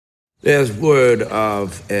There's word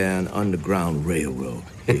of an underground railroad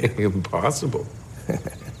here. Impossible.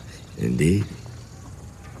 Indeed.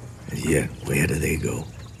 And yet, where do they go?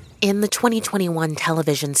 In the 2021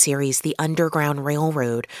 television series The Underground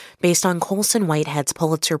Railroad, based on Colson Whitehead's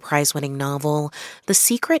Pulitzer Prize-winning novel, the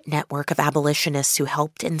secret network of abolitionists who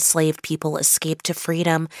helped enslaved people escape to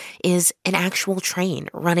freedom is an actual train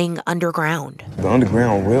running underground. The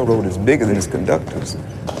Underground Railroad is bigger than its conductors.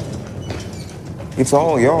 It's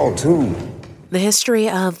all y'all, too. The history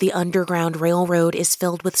of the Underground Railroad is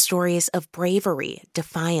filled with stories of bravery,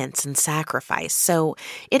 defiance, and sacrifice, so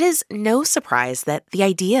it is no surprise that the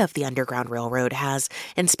idea of the Underground Railroad has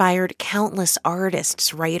inspired countless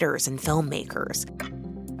artists, writers, and filmmakers.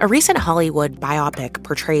 A recent Hollywood biopic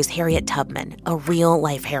portrays Harriet Tubman, a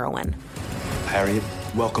real-life heroine. Harriet,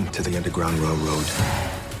 welcome to the Underground Railroad.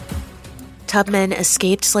 Tubman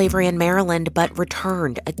escaped slavery in Maryland but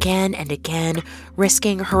returned again and again,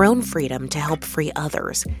 risking her own freedom to help free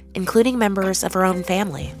others, including members of her own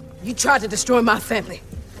family. You tried to destroy my family,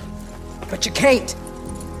 but you can't.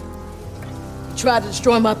 You tried to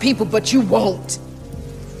destroy my people, but you won't.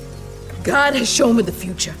 God has shown me the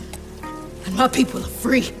future, and my people are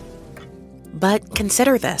free. But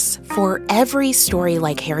consider this. For every story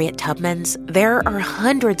like Harriet Tubman's, there are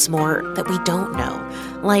hundreds more that we don't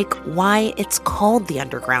know, like why it's called the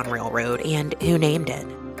Underground Railroad and who named it.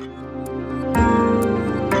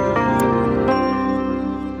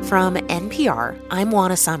 From NPR, I'm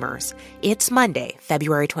Juana Summers. It's Monday,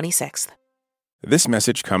 February 26th. This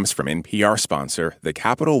message comes from NPR sponsor, the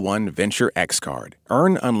Capital One Venture X Card.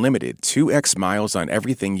 Earn unlimited 2x miles on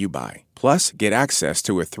everything you buy. Plus, get access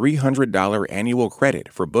to a $300 annual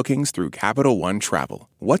credit for bookings through Capital One Travel.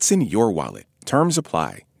 What's in your wallet? Terms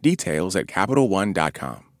apply. Details at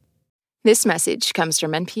CapitalOne.com. This message comes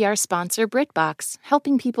from NPR sponsor BritBox,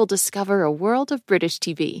 helping people discover a world of British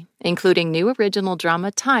TV, including new original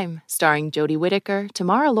drama Time, starring Jodie Whittaker,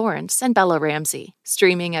 Tamara Lawrence, and Bella Ramsey,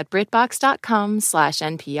 streaming at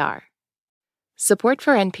BritBox.com/NPR. Support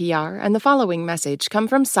for NPR and the following message come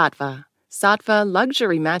from Saatva. Saatva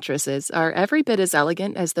luxury mattresses are every bit as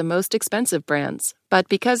elegant as the most expensive brands, but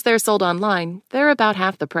because they're sold online, they're about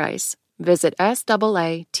half the price. Visit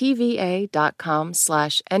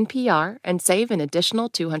SAATVA.com/NPR and save an additional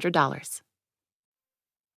 $200.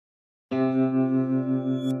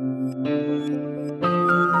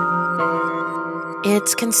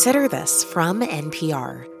 It's Consider This from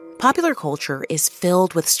NPR. Popular culture is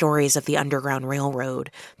filled with stories of the Underground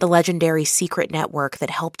Railroad, the legendary secret network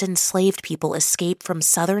that helped enslaved people escape from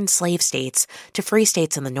southern slave states to free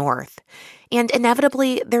states in the North. And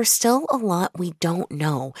inevitably, there's still a lot we don't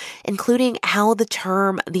know, including how the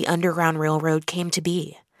term the Underground Railroad came to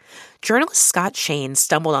be. Journalist Scott Shane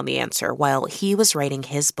stumbled on the answer while he was writing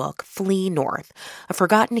his book, Flee North, a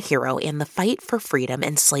forgotten hero in the fight for freedom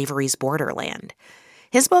in slavery's borderland.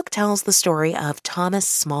 His book tells the story of Thomas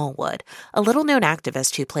Smallwood, a little-known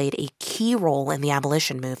activist who played a key role in the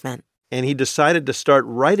abolition movement. And he decided to start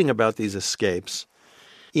writing about these escapes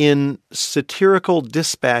in satirical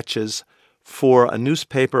dispatches for a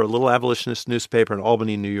newspaper, a little abolitionist newspaper in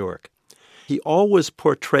Albany, New York. He always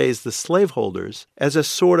portrays the slaveholders as a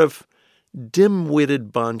sort of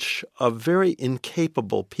dim-witted bunch of very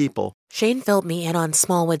incapable people. Shane filled me in on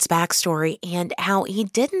Smallwood's backstory and how he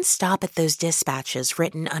didn't stop at those dispatches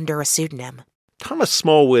written under a pseudonym. Thomas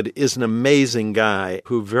Smallwood is an amazing guy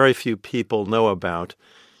who very few people know about.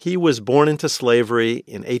 He was born into slavery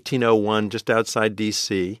in 1801, just outside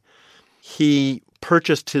D.C. He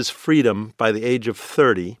purchased his freedom by the age of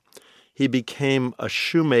 30. He became a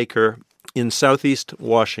shoemaker in southeast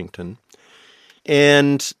Washington.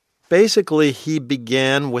 And basically, he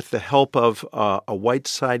began with the help of a white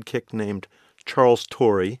sidekick named Charles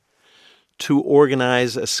Torrey to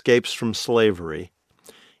organize escapes from slavery.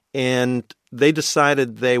 And they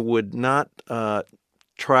decided they would not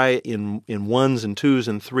try in ones and twos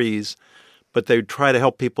and threes, but they would try to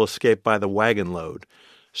help people escape by the wagon load.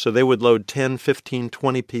 So they would load 10, 15,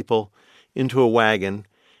 20 people into a wagon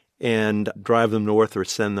and drive them north or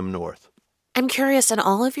send them north. I'm curious, in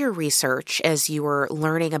all of your research, as you were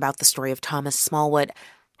learning about the story of Thomas Smallwood,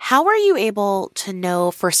 how are you able to know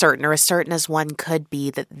for certain, or as certain as one could be,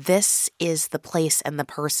 that this is the place and the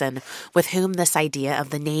person with whom this idea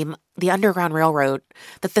of the name, the Underground Railroad,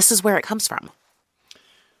 that this is where it comes from?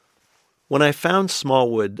 When I found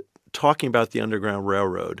Smallwood talking about the Underground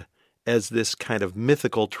Railroad as this kind of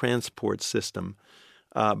mythical transport system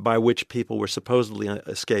by which people were supposedly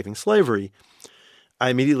escaping slavery, I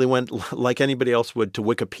immediately went, like anybody else would, to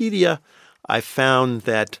Wikipedia. I found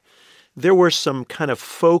that there were some kind of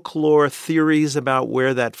folklore theories about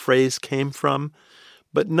where that phrase came from,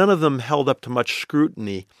 but none of them held up to much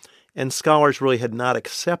scrutiny, and scholars really had not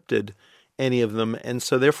accepted any of them, and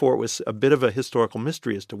so therefore it was a bit of a historical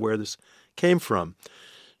mystery as to where this came from.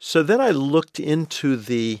 So then I looked into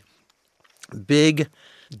the big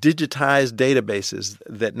digitized databases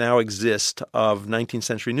that now exist of 19th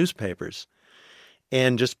century newspapers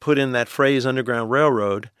and just put in that phrase Underground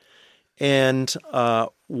Railroad and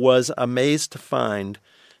was amazed to find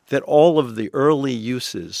that all of the early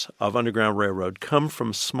uses of Underground Railroad come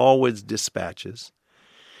from Smallwood's dispatches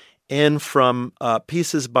and from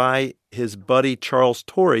pieces by his buddy Charles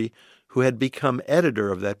Torrey, who had become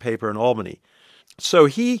editor of that paper in Albany. So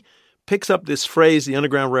he picks up this phrase, the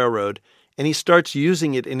Underground Railroad, and he starts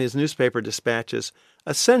using it in his newspaper dispatches,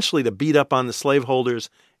 essentially to beat up on the slaveholders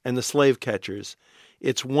and the slave catchers.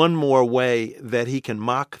 It's one more way that he can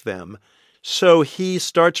mock them. So he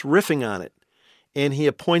starts riffing on it, and he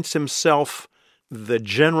appoints himself the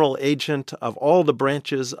general agent of all the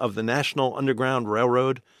branches of the National Underground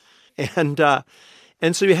Railroad. And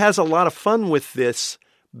so he has a lot of fun with this,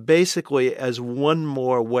 basically as one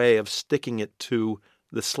more way of sticking it to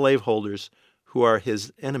the slaveholders who are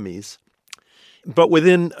his enemies. But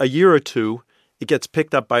within a year or two, it gets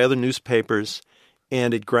picked up by other newspapers,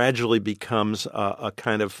 and it gradually becomes a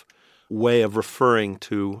kind of way of referring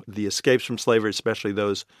to the escapes from slavery, especially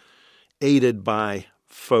those aided by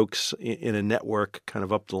folks in a network kind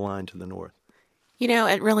of up the line to the north. You know,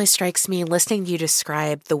 it really strikes me listening to you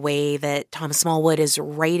describe the way that Thomas Smallwood is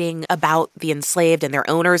writing about the enslaved and their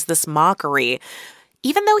owners, this mockery.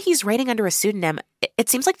 Even though he's writing under a pseudonym, it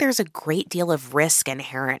seems like there's a great deal of risk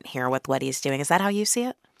inherent here with what he's doing. Is that how you see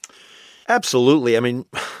it? Absolutely. I mean,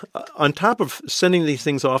 on top of sending these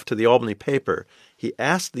things off to the Albany paper, he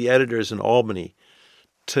asked the editors in Albany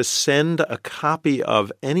to send a copy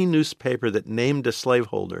of any newspaper that named a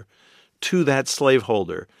slaveholder to that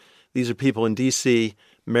slaveholder. These are people in D.C.,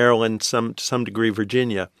 Maryland, to some degree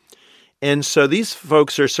Virginia. And so these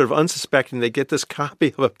folks are sort of unsuspecting. They get this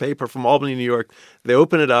copy of a paper from Albany, New York. They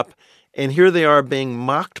open it up, and here they are being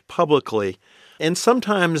mocked publicly. And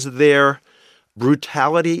sometimes their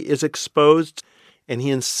brutality is exposed, and he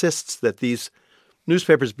insists that these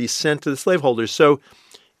newspapers be sent to the slaveholders. So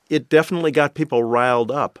it definitely got people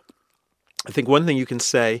riled up. I think one thing you can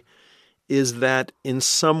say is that in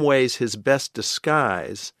some ways his best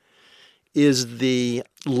disguise is the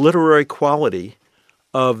literary quality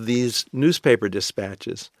of these newspaper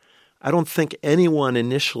dispatches. I don't think anyone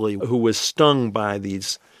initially who was stung by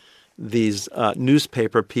these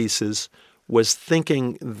newspaper pieces was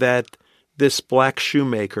thinking that this black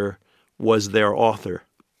shoemaker was their author.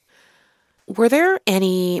 Were there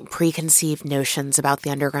any preconceived notions about the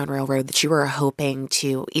Underground Railroad that you were hoping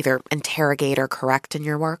to either interrogate or correct in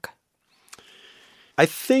your work? I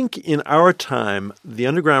think in our time, the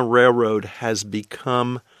Underground Railroad has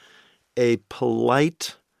become a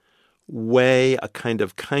polite way, a kind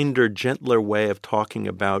of kinder, gentler way of talking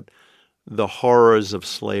about the horrors of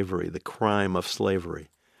slavery, the crime of slavery.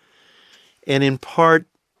 And in part,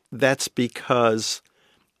 that's because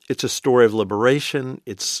it's a story of liberation.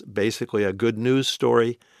 It's basically a good news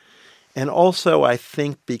story. And also, I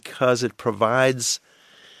think because it provides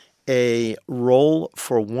a role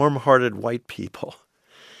for warm-hearted white people.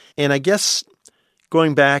 And I guess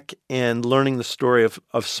going back and learning the story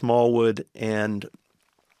of Smallwood and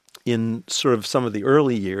in sort of some of the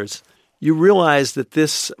early years, you realize that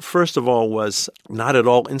this, first of all, was not at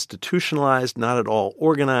all institutionalized, not at all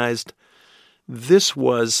organized. This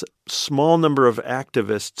was a small number of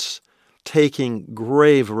activists taking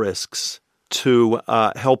grave risks to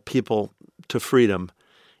help people to freedom,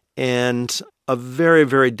 and a very,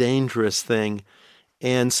 very dangerous thing,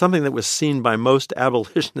 and something that was seen by most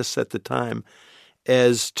abolitionists at the time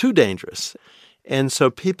as too dangerous. And so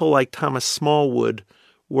people like Thomas Smallwood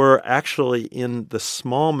were actually in the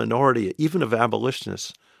small minority, even of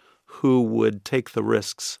abolitionists, who would take the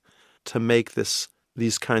risks to make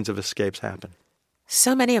these kinds of escapes happen.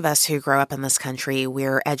 So many of us who grow up in this country,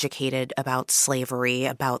 we're educated about slavery,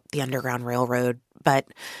 about the Underground Railroad, but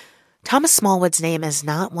Thomas Smallwood's name is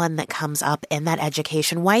not one that comes up in that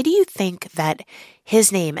education. Why do you think that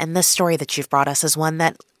his name and this story that you've brought us is one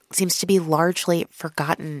that seems to be largely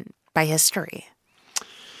forgotten by history?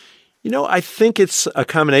 You know, I think it's a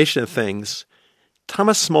combination of things.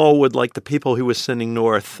 Thomas Smallwood, like the people he was sending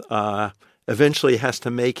north, eventually has to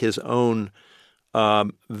make his own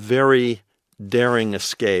very daring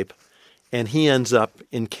escape, and he ends up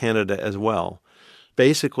in Canada as well.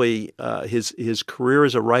 Basically, his career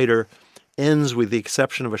as a writer ends with the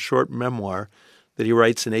exception of a short memoir that he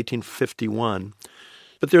writes in 1851.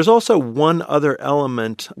 But there's also one other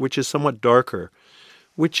element which is somewhat darker,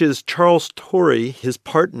 which is Charles Torrey, his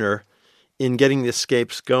partner in getting the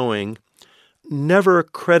escapes going, never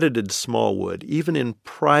credited Smallwood, even in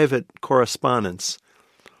private correspondence,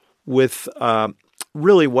 with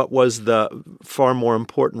really what was the far more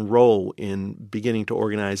important role in beginning to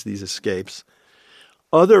organize these escapes.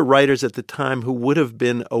 Other writers at the time who would have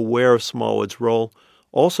been aware of Smallwood's role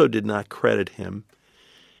also did not credit him.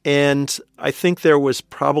 And I think there was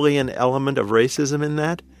probably an element of racism in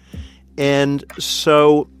that. And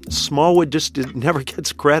so Smallwood just never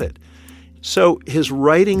gets credit. So his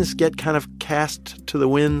writings get kind of cast to the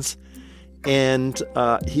winds, and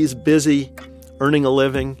he's busy earning a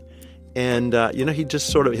living. And, he just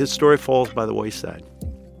sort of, his story falls by the wayside.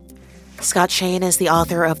 Scott Shane is the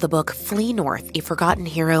author of the book Flee North, A Forgotten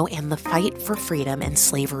Hero and the Fight for Freedom in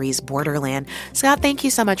Slavery's Borderland. Scott, thank you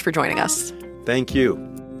so much for joining us. Thank you.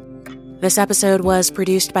 This episode was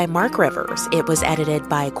produced by Mark Rivers. It was edited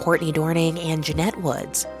by Courtney Dorning and Jeanette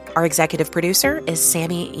Woods. Our executive producer is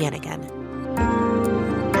Sammy Yanigan.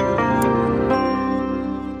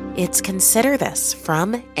 It's Consider This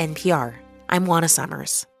from NPR. I'm Juana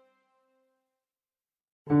Summers.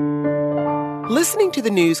 Listening to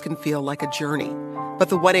the news can feel like a journey, but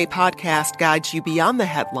the 1A podcast guides you beyond the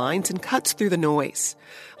headlines and cuts through the noise.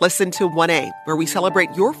 Listen to 1A, where we celebrate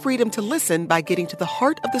your freedom to listen by getting to the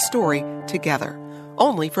heart of the story together.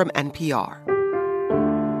 Only from NPR.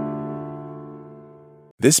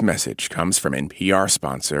 This message comes from NPR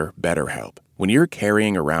sponsor BetterHelp. When you're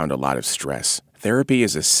carrying around a lot of stress, therapy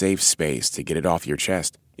is a safe space to get it off your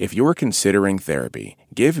chest. If you're considering therapy,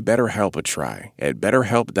 give BetterHelp a try at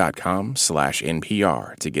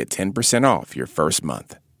BetterHelp.com/NPR to get 10% off your first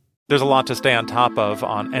month. There's a lot to stay on top of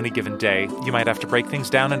on any given day. You might have to break things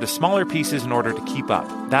down into smaller pieces in order to keep up.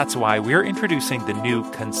 That's why we're introducing the new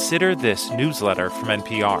Consider This newsletter from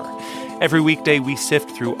NPR. Every weekday, we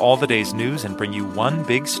sift through all the day's news and bring you one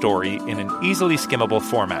big story in an easily skimmable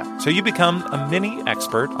format, so you become a mini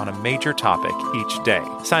expert on a major topic each day.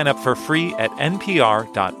 Sign up for free at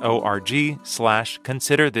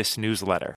npr.org/considerthisnewsletter.